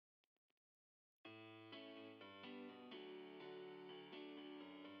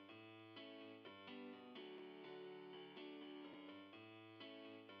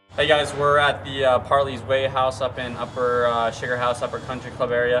Hey guys, we're at the Parleys Way house up in Upper Sugar House, Upper Country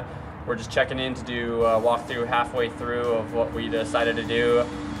Club area. We're just checking in to do a walkthrough halfway through of what we decided to do.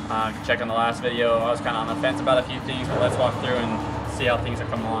 Check on the last video. I was kind of on the fence about a few things, but let's walk through and see how things are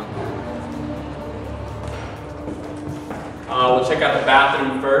coming along. We'll check out the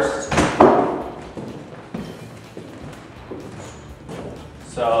bathroom first.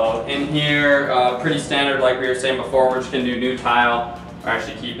 So in here, pretty standard like we were saying before, we're just going to do new tile. We're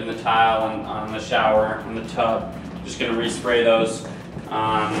actually keeping the tile on the shower and the tub. Just going to respray those.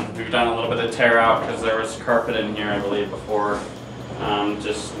 We've done a little bit of tear out because there was carpet in here, I believe, before.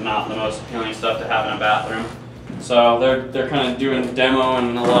 Just not the most appealing stuff to have in a bathroom. So they're kind of doing demo,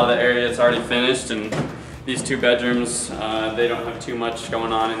 and a lot of the area is already finished. And these two bedrooms, they don't have too much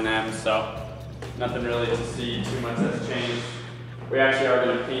going on in them, so nothing really to see too much that's changed. We actually are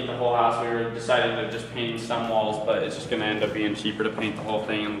going to paint the whole house. We were deciding to just paint some walls, but it's just going to end up being cheaper to paint the whole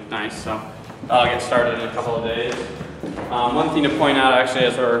thing and look nice. So I'll get started in a couple of days. One thing to point out actually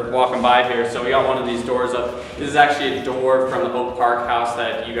as we're walking by here, so we got one of these doors up. This is actually a door from the Oak Park house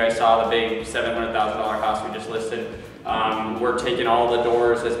that you guys saw, the big $700,000 house we just listed. We're taking all the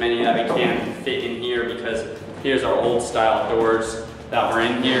doors, as many that we can fit in here, because here's our old style doors that were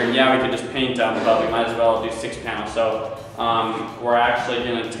in here. And yeah, we could just paint them, but we might as well do 6 panels. So we're actually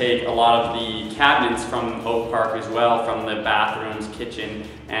going to take a lot of the cabinets from Oak Park as well, from the bathrooms, kitchen,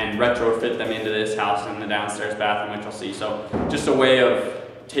 and retrofit them into this house in the downstairs bathroom, which you'll see. So just a way of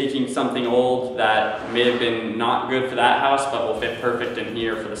taking something old that may have been not good for that house, but will fit perfect in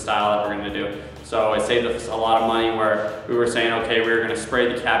here for the style that we're going to do. So it saved us a lot of money where we were saying, okay, we were going to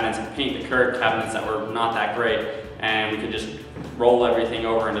spray the cabinets and paint the current cabinets that were not that great, and we could just roll everything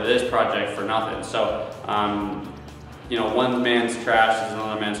over into this project for nothing. So, you know, one man's trash is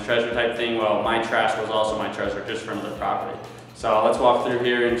another man's treasure type thing. Well, my trash was also my treasure, just from the property. So let's walk through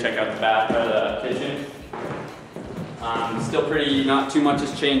here and check out the bath or the kitchen. Still pretty, not too much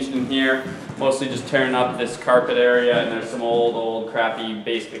has changed in here. Mostly just tearing up this carpet area, and there's some old crappy,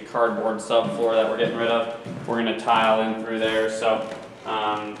 basically cardboard subfloor that we're getting rid of. We're gonna tile in through there, so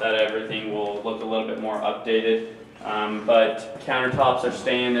that everything will look a little bit more updated. But countertops are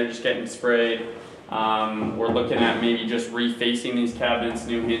staying, they're just getting sprayed. We're looking at maybe just refacing these cabinets,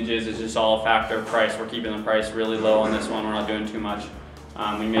 new hinges. It's just all a factor of price. We're keeping the price really low on this one. We're not doing too much.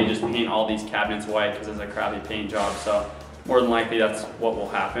 We may just paint all these cabinets white because it's a crappy paint job, so more than likely that's what will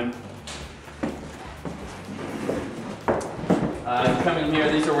happen. Coming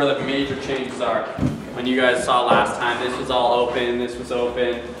here, these are where the major changes are. When you guys saw last time, this was all open, this was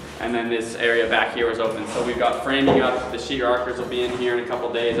open, and then this area back here was open. So we've got framing up. The sheetrockers will be in here in a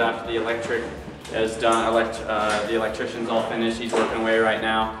couple days after the electric is done. The electrician's all finished. He's working away right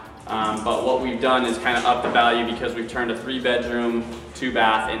now. But what we've done is kind of up the value because we've turned a 3-bedroom,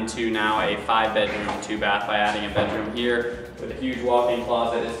 2-bath into now a 5-bedroom, 2-bath by adding a bedroom here with a huge walk-in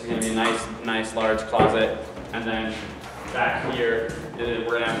closet. This is going to be a nice large closet. And then back here, we're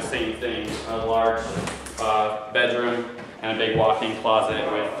going to have the same thing, a large bedroom and a big walk-in closet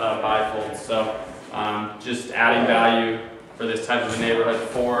with bifolds. So just adding value for this type of a neighborhood.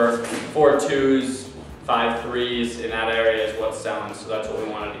 4 2s, 5 3s in that area is what's selling, so that's what we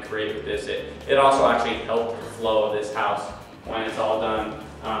wanted to create with this. It also actually helped the flow of this house when it's all done.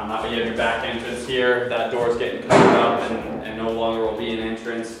 Now you have your back entrance here, that door's getting covered up and no longer will be an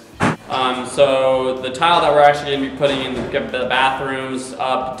entrance. So the tile that we're actually going to be putting in the bathrooms,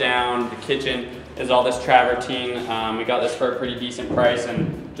 up, down, the kitchen, is all this travertine. We got this for a pretty decent price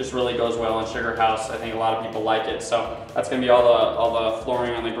and just really goes well in Sugar House. I think a lot of people like it. So that's going to be all the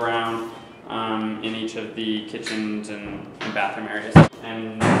flooring on the ground in each of the kitchens and bathroom areas.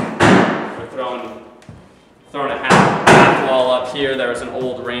 And we're throwing a half wall up here. There was an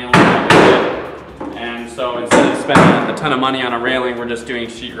old railing that we did. And so instead of spending a ton of money on a railing, we're just doing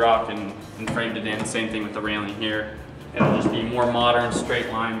sheetrock and framed it in. Same thing with the railing here. It'll just be more modern, straight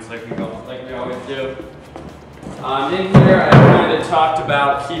lines like we always do. In here, I kind of talked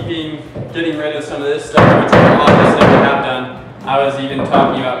about getting rid of some of this stuff, which obviously we have done. I was even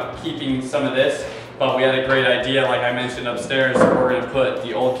talking about keeping some of this, but we had a great idea, like I mentioned upstairs. We're going to put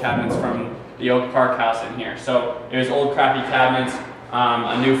the old cabinets from the Oak Park house in here. So it was old crappy cabinets.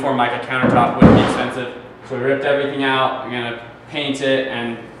 A new Formica countertop wouldn't be expensive. So we ripped everything out. We're going to paint it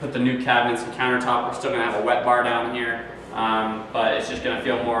and put the new cabinets and countertop. We're still going to have a wet bar down here, but it's just going to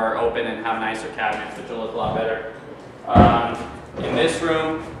feel more open and have nicer cabinets, which will look a lot better. In this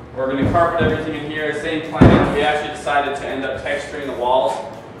room, we're going to carpet everything in here. Same plan. We actually decided to end up texturing the walls.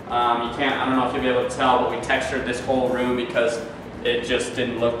 I don't know if you'll be able to tell, but we textured this whole room because it just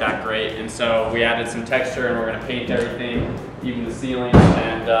didn't look that great. And so we added some texture and we're going to paint everything. even the ceilings,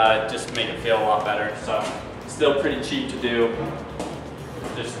 and just make it feel a lot better. So still pretty cheap to do.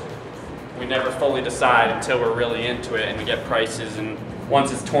 Just we never fully decide until we're really into it and we get prices, and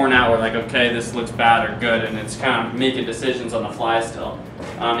once it's torn out we're like, okay, this looks bad or good, and it's kind of making decisions on the fly still.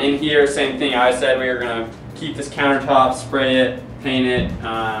 In here, same thing. I said we were going to keep this countertop, spray it, paint it,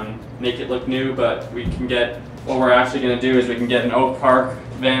 make it look new, but we can get, what we're actually going to do is we can get an Oak Park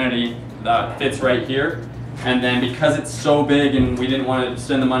vanity that fits right here, and then because it's so big and we didn't want to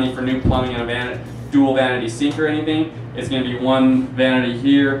spend the money for new plumbing and a dual vanity sink or anything, it's going to be one vanity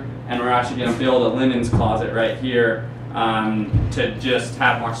here, and we're actually going to build a linens closet right here to just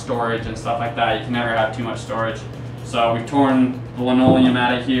have more storage and stuff like that. You can never have too much storage. So we've torn the linoleum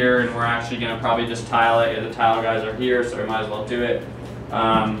out of here, and we're actually going to probably just tile it. The tile guys are here, so we might as well do it.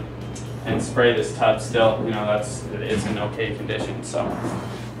 And spray this tub still. You know, it's in okay condition. So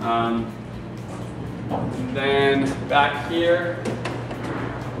then back here,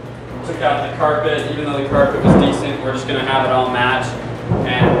 took out the carpet. Even though the carpet was decent, we're just going to have it all match.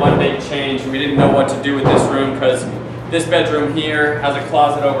 And one big change, we didn't know what to do with this room because this bedroom here has a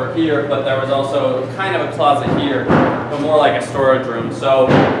closet over here, but there was also kind of a closet here, but more like a storage room. So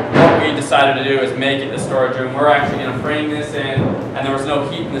what we decided to do is make it the storage room. We're actually going to frame this in, and there was no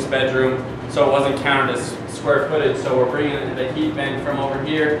heat in this bedroom, so it wasn't counted as square footage. So we're bringing the heat vent from over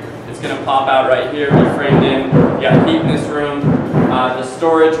here. It's going to pop out right here, be framed in. You got heat in this room. The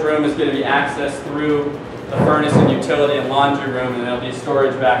storage room is going to be accessed through the furnace and utility and laundry room, and there'll be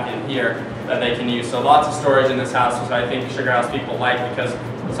storage back in here that they can use. So lots of storage in this house, which I think sugar house people like, because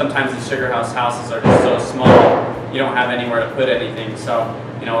sometimes the sugar house houses are just so small, you don't have anywhere to put anything. So,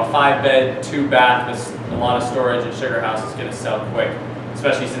 you know, a 5-bed, 2-bath with a lot of storage in sugar house is going to sell quick,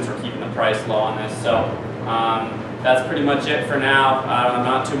 especially since we're keeping the price low on this. So that's pretty much it for now.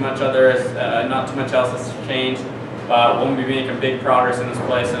 Not too much else has changed. But we'll be making big progress in this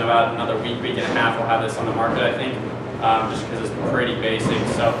place in about another week and a half. We'll have this on the market, I think, just because it's pretty basic.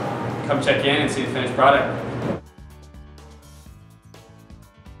 So come check in and see the finished product.